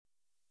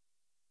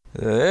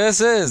This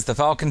is the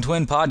Falcon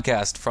Twin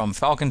Podcast from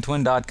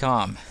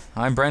FalconTwin.com.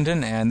 I'm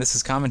Brendan, and this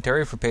is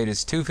commentary for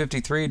pages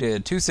 253 to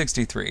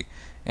 263,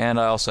 and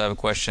I also have a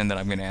question that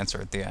I'm going to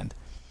answer at the end.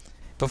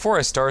 Before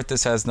I start,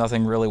 this has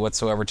nothing really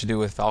whatsoever to do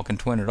with Falcon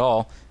Twin at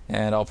all,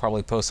 and I'll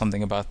probably post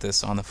something about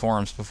this on the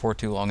forums before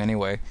too long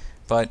anyway,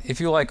 but if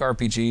you like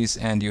RPGs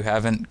and you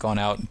haven't gone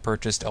out and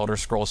purchased Elder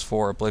Scrolls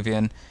 4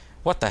 Oblivion,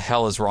 what the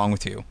hell is wrong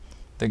with you?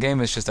 The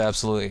game is just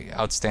absolutely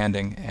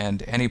outstanding,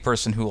 and any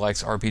person who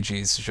likes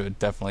RPGs should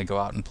definitely go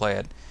out and play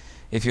it.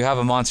 If you have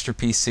a monster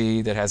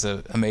PC that has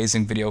an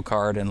amazing video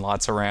card and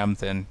lots of RAM,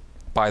 then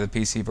buy the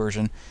PC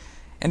version.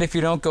 And if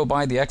you don't, go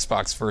buy the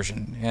Xbox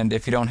version. And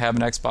if you don't have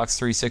an Xbox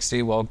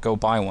 360, well, go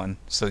buy one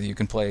so that you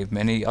can play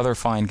many other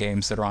fine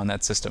games that are on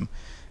that system.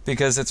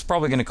 Because it's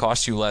probably going to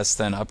cost you less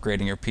than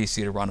upgrading your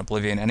PC to run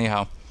Oblivion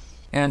anyhow.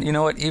 And you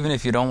know what, even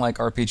if you don't like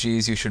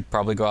RPGs, you should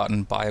probably go out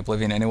and buy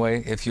Oblivion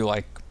anyway if you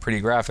like pretty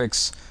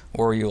graphics,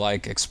 or you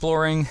like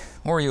exploring,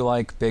 or you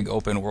like big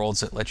open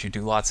worlds that let you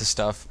do lots of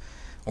stuff,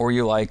 or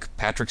you like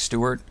Patrick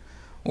Stewart,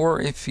 or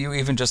if you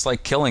even just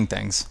like killing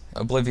things.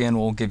 Oblivion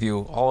will give you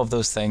all of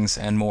those things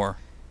and more.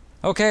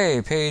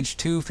 Okay, page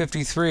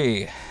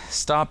 253.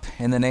 Stop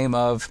in the name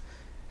of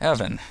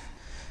Evan.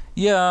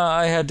 Yeah,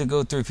 I had to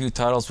go through a few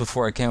titles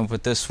before I came up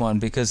with this one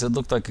because it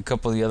looked like a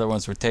couple of the other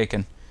ones were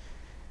taken.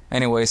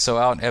 Anyway, so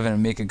out Evan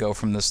and Mika go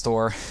from the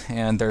store,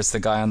 and there's the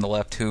guy on the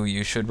left who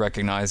you should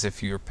recognize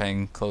if you're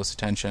paying close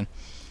attention.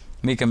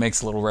 Mika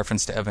makes a little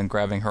reference to Evan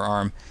grabbing her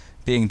arm,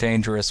 being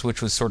dangerous, which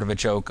was sort of a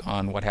joke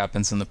on what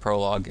happens in the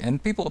prologue,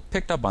 and people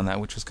picked up on that,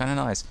 which was kind of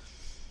nice.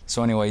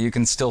 So anyway, you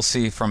can still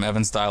see from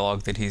Evan's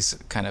dialogue that he's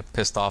kind of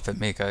pissed off at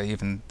Mika,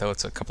 even though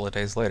it's a couple of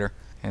days later,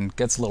 and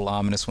gets a little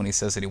ominous when he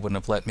says that he wouldn't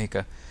have let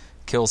Mika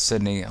kill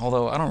Sydney,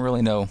 although I don't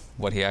really know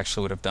what he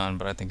actually would have done,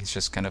 but I think he's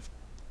just kind of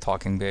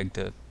talking big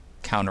to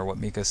counter what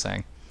Mika's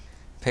saying.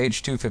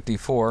 Page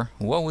 254,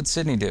 what would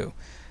Sydney do?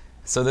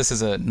 So this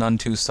is a none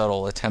too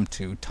subtle attempt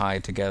to tie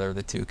together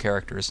the two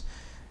characters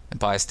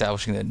by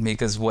establishing that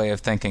Mika's way of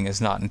thinking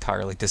is not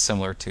entirely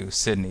dissimilar to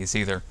Sydney's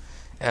either.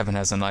 Evan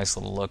has a nice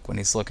little look when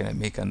he's looking at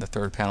Mika in the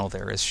third panel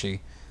there as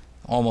she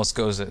almost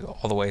goes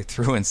all the way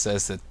through and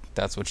says that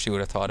that's what she would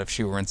have thought if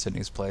she were in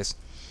Sydney's place.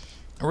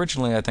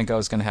 Originally, I think I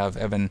was going to have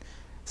Evan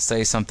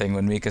say something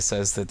when Mika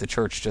says that the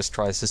church just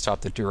tries to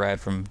stop the Durad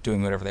from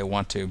doing whatever they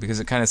want to, because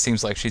it kind of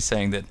seems like she's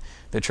saying that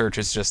the church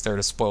is just there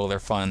to spoil their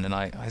fun, and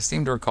I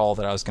seem to recall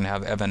that I was going to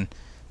have Evan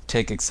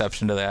take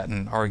exception to that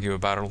and argue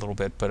about it a little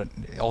bit, but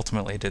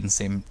ultimately it didn't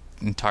seem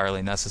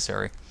entirely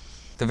necessary.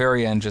 The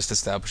very end just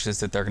establishes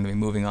that they're going to be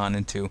moving on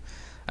into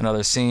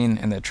another scene,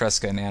 and that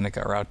Tresca and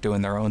Annika are out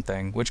doing their own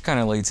thing, which kind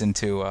of leads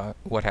into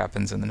what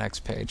happens in the next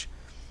page.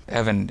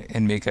 Evan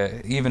and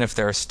Mika, even if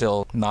they're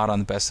still not on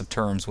the best of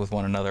terms with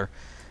one another,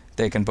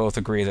 they can both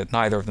agree that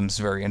neither of them is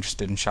very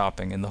interested in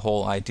shopping, and the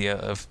whole idea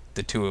of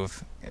the two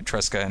of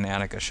Tresca and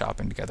Annika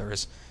shopping together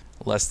is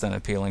less than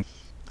appealing.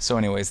 So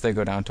anyways, they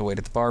go down to wait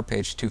at the bar,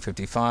 page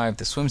 255,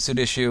 the swimsuit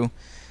issue.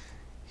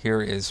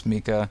 Here is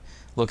Mika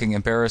looking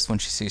embarrassed when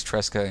she sees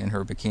Tresca in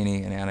her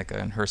bikini and Annika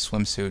in her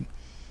swimsuit.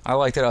 I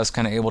like that I was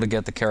kind of able to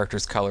get the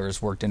characters'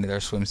 colors worked into their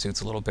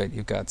swimsuits a little bit.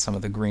 You've got some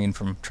of the green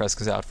from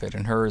Tresca's outfit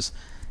in hers.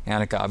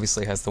 Annika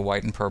obviously has the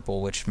white and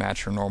purple, which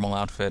match her normal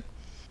outfit.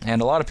 And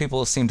a lot of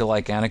people seem to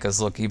like Annika's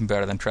look even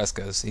better than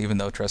Tresca's, even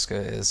though Tresca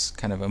is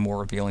kind of a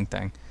more revealing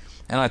thing.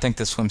 And I think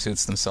the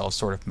swimsuits themselves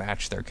sort of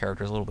match their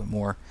characters a little bit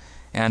more.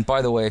 And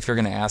by the way, if you're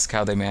going to ask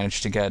how they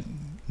managed to get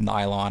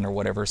nylon or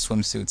whatever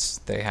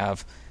swimsuits they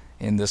have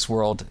in this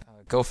world,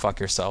 go fuck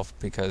yourself,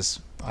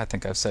 because I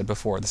think I've said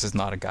before, this is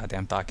not a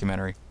goddamn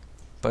documentary.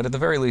 But at the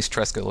very least,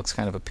 Tresca looks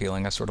kind of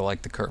appealing. I sort of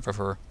like the curve of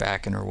her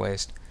back and her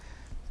waist.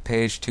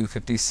 Page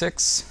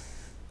 256.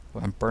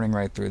 I'm burning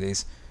right through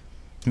these.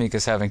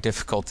 Mika's having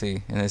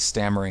difficulty and is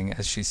stammering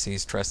as she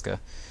sees Tresca.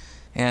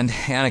 And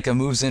Annika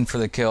moves in for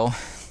the kill.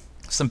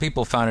 Some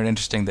people found it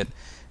interesting that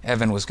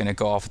Evan was going to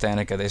go off with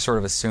Annika. They sort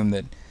of assumed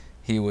that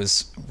he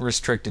was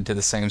restricted to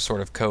the same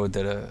sort of code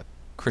that a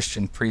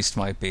Christian priest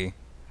might be,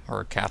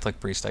 or a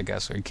Catholic priest, I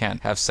guess, where you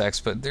can't have sex.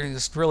 But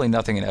there's really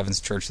nothing in Evan's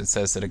church that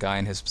says that a guy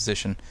in his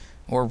position,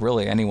 or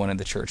really anyone in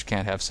the church,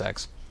 can't have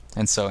sex.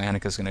 And so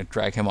Annika's going to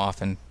drag him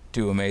off and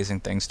do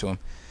amazing things to him.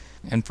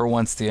 And for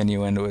once, the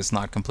innuendo is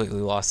not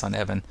completely lost on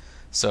Evan,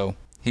 so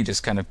he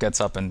just kind of gets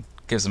up and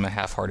gives him a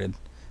half-hearted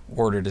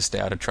order to stay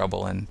out of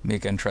trouble, and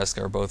Mika and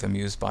Tresca are both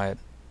amused by it.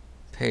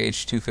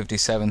 Page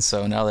 257,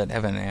 so now that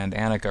Evan and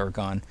Annika are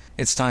gone,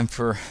 it's time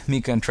for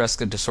Mika and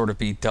Tresca to sort of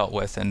be dealt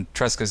with, and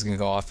Tresca's going to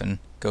go off and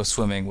go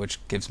swimming, which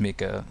gives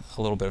Mika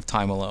a little bit of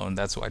time alone.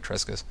 That's why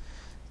Tresca's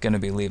going to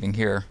be leaving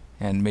here,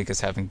 and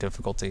Mika's having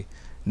difficulty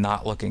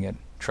not looking at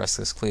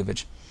Tresca's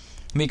cleavage.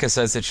 Mika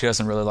says that she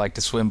doesn't really like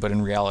to swim, but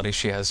in reality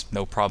she has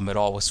no problem at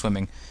all with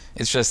swimming.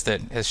 It's just that,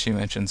 as she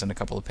mentions in a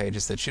couple of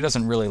pages, that she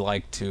doesn't really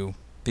like to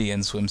be in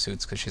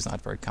swimsuits because she's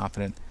not very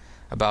confident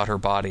about her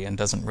body and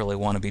doesn't really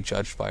want to be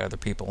judged by other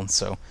people, and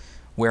so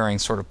wearing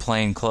sort of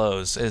plain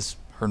clothes, as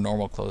her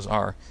normal clothes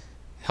are,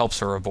 helps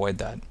her avoid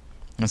that.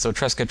 And so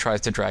Tresca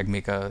tries to drag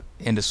Mika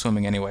into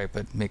swimming anyway,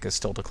 but Mika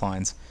still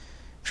declines.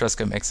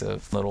 Tresca makes a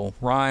little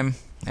rhyme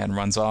and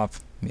runs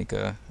off.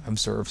 Mika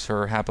observes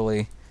her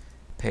happily.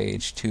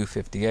 Page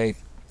 258.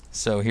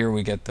 So here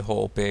we get the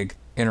whole big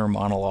inner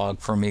monologue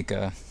from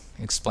Mika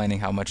explaining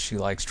how much she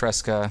likes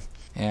Tresca,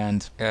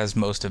 and as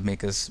most of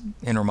Mika's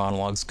inner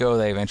monologues go,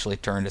 they eventually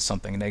turn to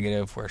something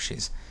negative where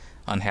she's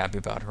unhappy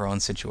about her own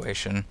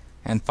situation,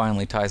 and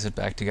finally ties it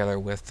back together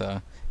with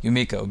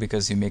Yumiko,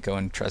 because Yumiko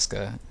and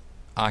Tresca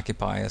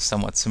occupy a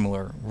somewhat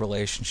similar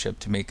relationship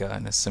to Mika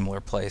in a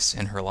similar place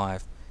in her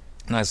life.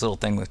 Nice little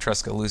thing with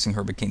Tresca losing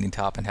her bikini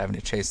top and having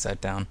to chase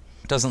that down.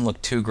 It doesn't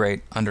look too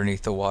great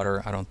underneath the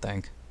water, I don't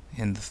think,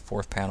 in the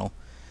fourth panel.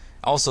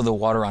 Also, the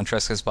water on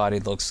Tresca's body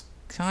looks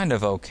kind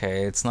of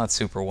okay. It's not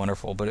super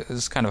wonderful, but it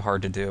was kind of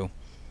hard to do.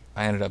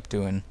 I ended up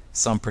doing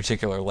some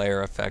particular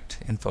layer effect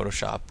in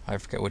Photoshop. I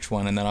forget which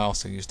one, and then I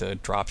also used a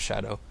drop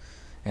shadow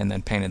and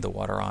then painted the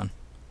water on.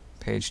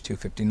 Page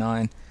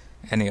 259.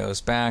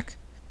 Ennio's back.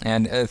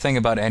 And the thing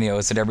about Ennio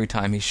is that every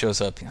time he shows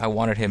up, I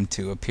wanted him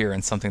to appear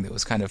in something that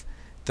was kind of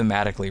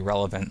thematically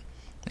relevant.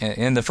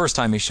 And the first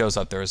time he shows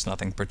up, there was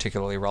nothing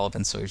particularly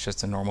relevant, so he's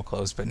just in normal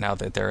clothes. But now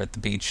that they're at the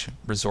beach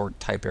resort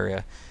type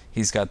area,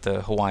 he's got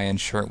the Hawaiian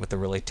shirt with the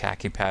really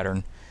tacky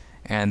pattern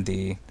and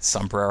the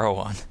sombrero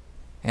on.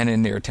 And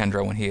in Near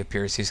Tendra, when he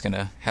appears, he's going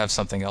to have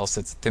something else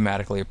that's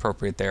thematically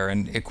appropriate there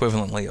and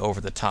equivalently over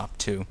the top,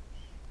 too.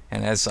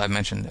 And as I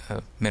mentioned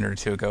a minute or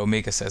two ago,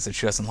 Mika says that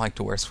she doesn't like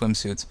to wear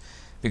swimsuits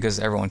because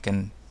everyone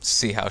can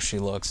see how she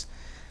looks.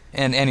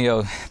 And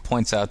Ennio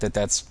points out that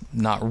that's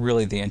not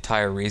really the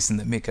entire reason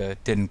that Mika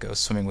didn't go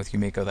swimming with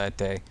Yumiko that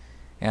day.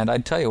 And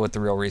I'd tell you what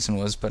the real reason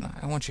was, but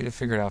I want you to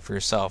figure it out for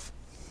yourself.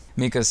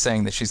 Mika's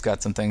saying that she's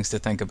got some things to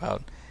think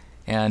about.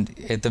 And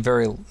at the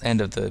very end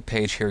of the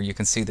page here, you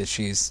can see that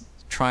she's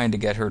trying to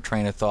get her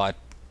train of thought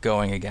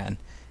going again,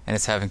 and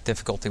it's having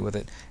difficulty with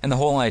it. And the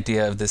whole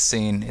idea of this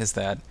scene is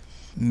that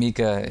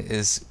Mika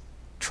is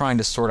trying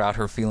to sort out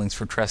her feelings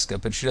for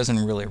Tresca, but she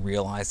doesn't really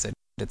realize it.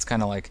 It's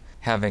kind of like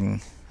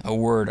having a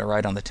word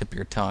right on the tip of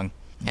your tongue,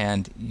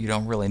 and you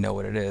don't really know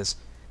what it is.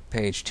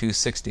 Page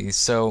 260.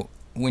 So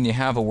when you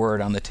have a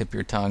word on the tip of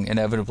your tongue,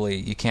 inevitably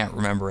you can't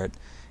remember it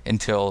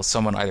until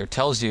someone either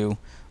tells you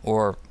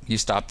or you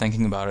stop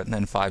thinking about it, and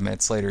then 5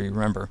 minutes later you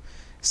remember.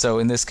 So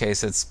in this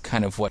case, it's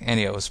kind of what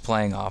Ennio is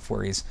playing off,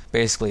 where he's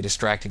basically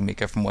distracting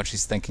Mika from what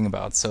she's thinking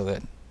about so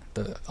that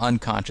the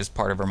unconscious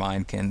part of her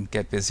mind can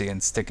get busy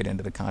and stick it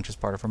into the conscious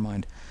part of her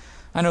mind.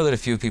 I know that a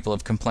few people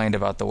have complained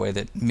about the way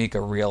that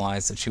Mika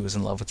realized that she was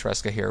in love with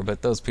Tresca here,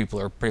 but those people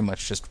are pretty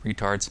much just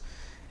retards.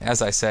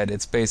 As I said,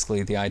 it's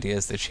basically the idea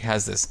is that she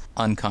has this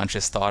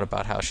unconscious thought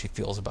about how she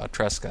feels about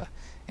Tresca,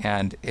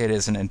 and it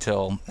isn't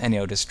until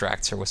Ennio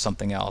distracts her with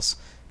something else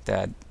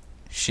that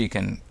she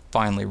can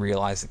finally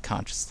realize it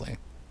consciously.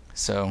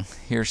 So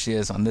here she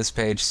is on this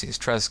page, sees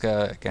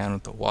Tresca, again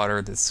with the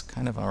water that's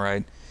kind of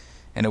alright,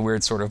 and a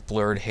weird sort of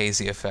blurred,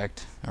 hazy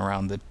effect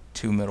around the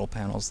two middle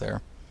panels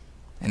there.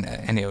 And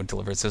Ennio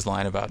delivers his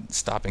line about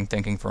stopping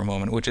thinking for a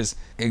moment, which is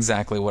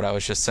exactly what I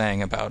was just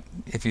saying about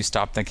if you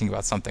stop thinking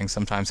about something,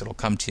 sometimes it'll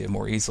come to you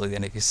more easily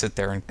than if you sit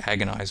there and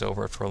agonize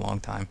over it for a long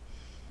time.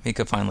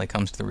 Mika finally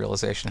comes to the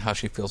realization of how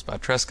she feels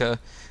about Tresca,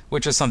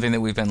 which is something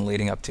that we've been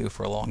leading up to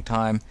for a long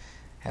time,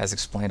 as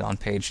explained on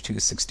page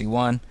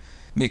 261.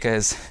 Mika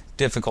has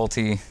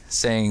difficulty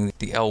saying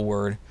the L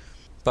word,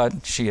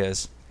 but she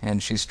is,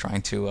 and she's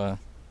trying to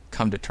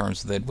come to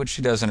terms with it, which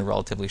she does in a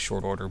relatively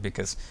short order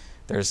because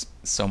there's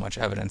so much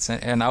evidence.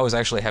 And I was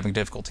actually having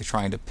difficulty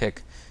trying to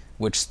pick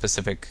which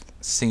specific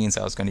scenes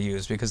I was going to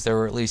use, because there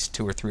were at least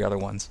 2 or 3 other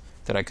ones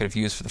that I could have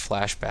used for the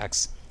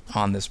flashbacks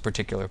on this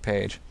particular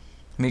page.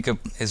 Mika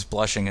is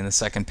blushing in the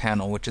second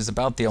panel, which is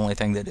about the only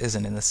thing that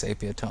isn't in the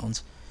sepia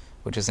tones,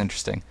 which is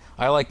interesting.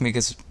 I like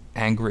Mika's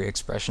angry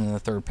expression in the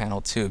third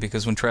panel too,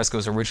 because when Tresca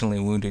was originally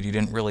wounded, you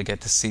didn't really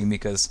get to see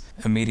Mika's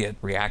immediate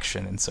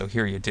reaction, and so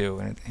here you do,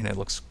 and it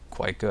looks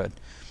quite good.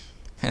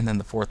 And then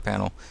the fourth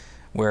panel,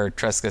 where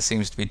Tresca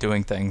seems to be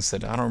doing things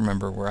that I don't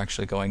remember were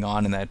actually going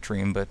on in that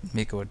dream, but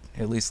Mika would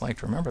at least like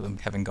to remember them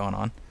having gone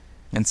on.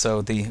 And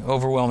so the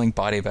overwhelming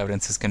body of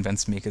evidence has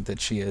convinced Mika that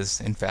she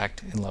is, in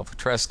fact, in love with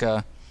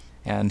Tresca,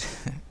 and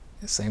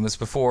same as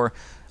before,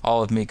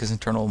 all of Mika's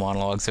internal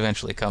monologues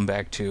eventually come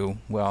back to,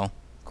 well,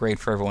 great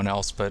for everyone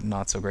else, but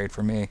not so great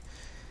for me.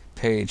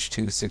 Page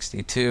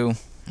 262,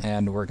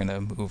 and we're going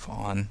to move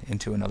on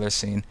into another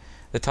scene.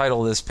 The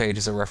title of this page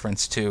is a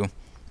reference to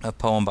a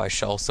poem by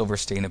Shel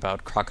Silverstein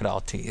about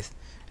crocodile teeth,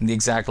 and the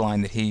exact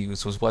line that he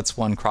used was, "What's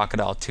one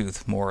crocodile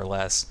tooth, more or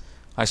less?"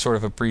 I sort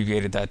of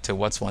abbreviated that to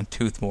 "What's one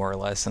tooth, more or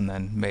less," and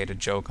then made a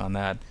joke on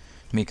that.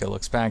 Mika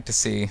looks back to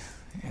see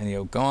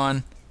Ennio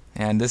gone,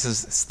 and this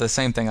is the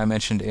same thing I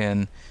mentioned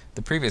in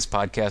the previous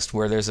podcast,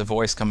 where there's a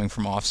voice coming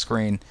from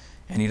off-screen,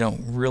 and you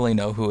don't really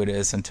know who it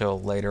is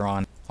until later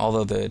on,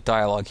 although the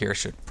dialogue here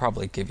should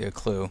probably give you a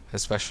clue,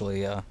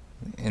 especially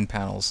in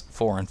panels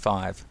 4 and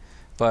 5.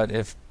 But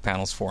if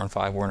panels 4 and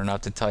 5 weren't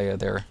enough to tell you,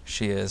 there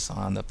she is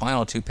on the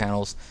final 2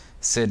 panels,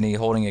 Sydney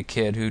holding a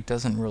kid who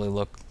doesn't really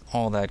look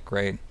all that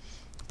great.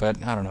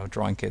 But I don't know,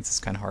 drawing kids is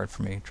kind of hard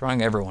for me.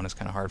 Drawing everyone is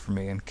kind of hard for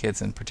me, and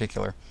kids in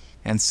particular.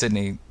 And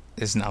Sydney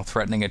is now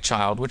threatening a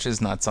child, which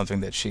is not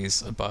something that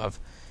she's above.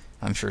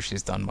 I'm sure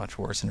she's done much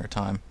worse in her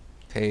time.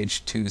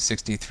 Page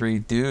 263,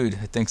 dude,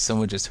 I think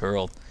someone just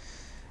hurled.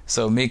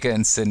 So Mika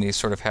and Sydney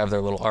sort of have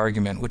their little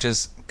argument, which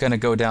is going to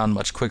go down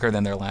much quicker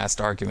than their last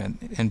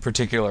argument, in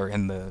particular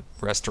in the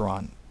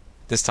restaurant.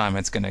 This time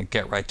it's going to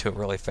get right to it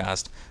really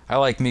fast. I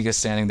like Mika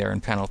standing there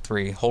in panel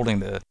 3, holding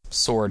the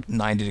sword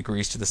 90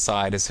 degrees to the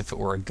side as if it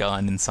were a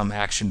gun in some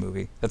action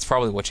movie. That's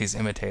probably what she's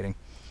imitating.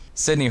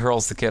 Sydney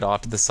hurls the kid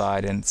off to the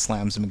side and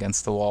slams him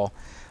against the wall.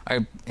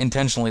 I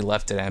intentionally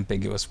left it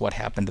ambiguous what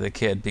happened to the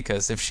kid,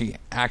 because if she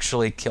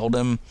actually killed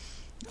him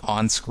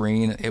on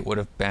screen, it would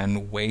have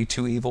been way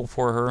too evil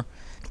for her.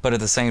 But at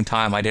the same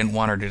time, I didn't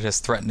want her to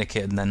just threaten the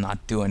kid and then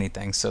not do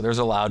anything. So there's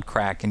a loud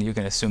crack, and you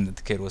can assume that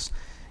the kid was,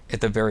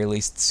 at the very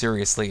least,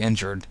 seriously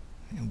injured.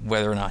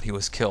 Whether or not he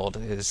was killed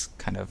is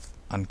kind of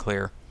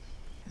unclear.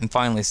 And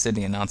finally,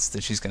 Sydney announces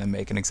that she's going to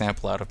make an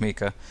example out of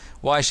Mika.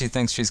 Why she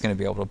thinks she's going to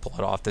be able to pull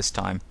it off this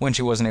time, when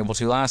she wasn't able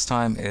to last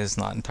time, is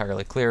not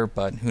entirely clear,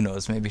 but who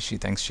knows, maybe she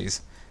thinks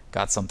she's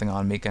got something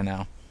on Mika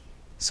now.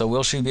 So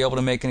will she be able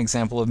to make an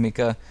example of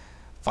Mika?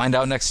 Find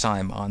out next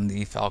time on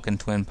the Falcon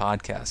Twin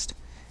podcast.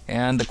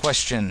 And the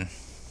question,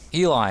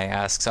 Eli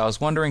asks, I was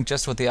wondering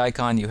just what the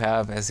icon you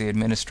have as the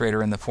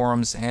administrator in the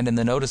forums and in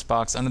the notice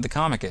box under the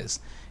comic is.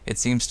 It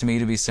seems to me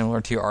to be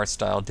similar to your art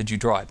style. Did you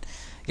draw it?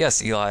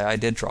 Yes, Eli, I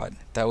did draw it.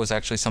 That was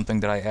actually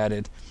something that I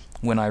added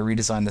when I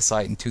redesigned the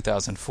site in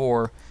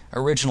 2004.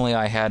 Originally,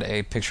 I had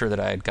a picture that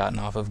I had gotten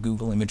off of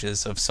Google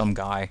Images of some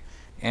guy.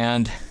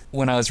 And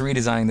when I was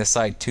redesigning the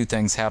site, two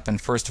things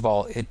happened. First of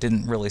all, it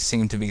didn't really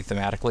seem to be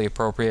thematically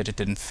appropriate. It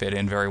didn't fit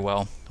in very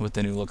well with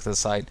the new look of the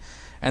site.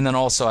 And then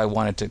also, I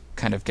wanted to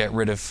kind of get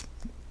rid of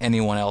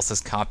anyone else's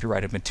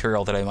copyrighted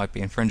material that I might be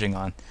infringing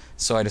on.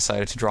 So I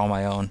decided to draw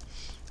my own.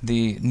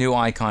 The new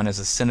icon is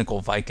a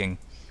cynical Viking.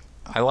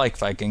 I like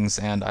Vikings,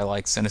 and I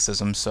like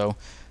cynicism, so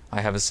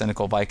I have a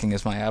cynical Viking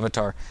as my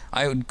avatar.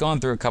 I had gone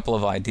through a couple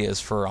of ideas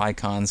for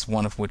icons,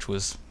 one of which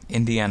was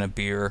Indiana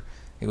beer.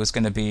 It was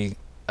going to be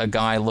a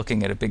guy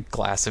looking at a big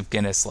glass of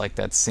Guinness, like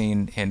that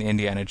scene in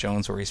Indiana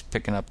Jones where he's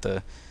picking up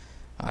the,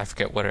 I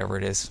forget whatever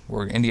it is,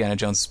 where Indiana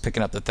Jones is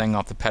picking up the thing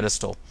off the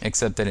pedestal,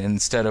 except that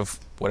instead of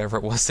whatever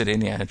it was that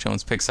Indiana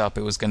Jones picks up,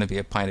 it was going to be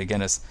a pint of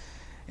Guinness.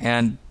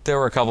 And there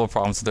were a couple of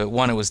problems with it.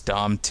 One, it was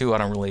dumb. Two, I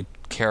don't really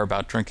care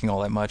about drinking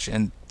all that much.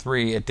 And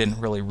three, it didn't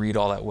really read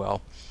all that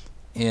well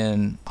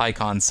in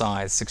icon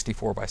size,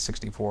 64 by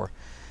 64.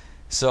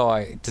 So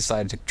I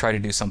decided to try to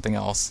do something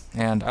else.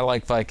 And I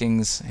like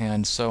Vikings,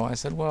 and so I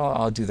said, well,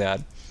 I'll do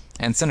that.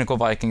 And Cynical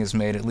Viking has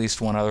made at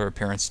least one other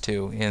appearance,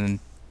 too, in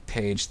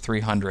page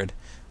 300,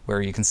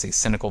 where you can see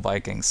Cynical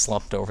Viking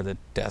slumped over the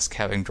desk,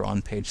 having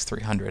drawn page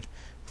 300,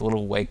 with a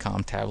little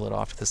Wacom tablet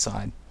off to the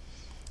side.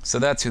 So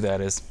that's who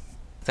that is.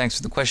 Thanks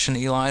for the question,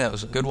 Eli. That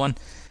was a good one.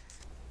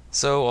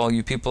 So, all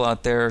you people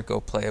out there, go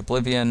play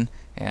Oblivion,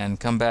 and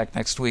come back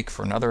next week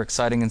for another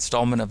exciting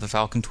installment of the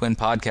Falcon Twin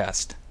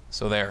podcast.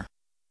 So there.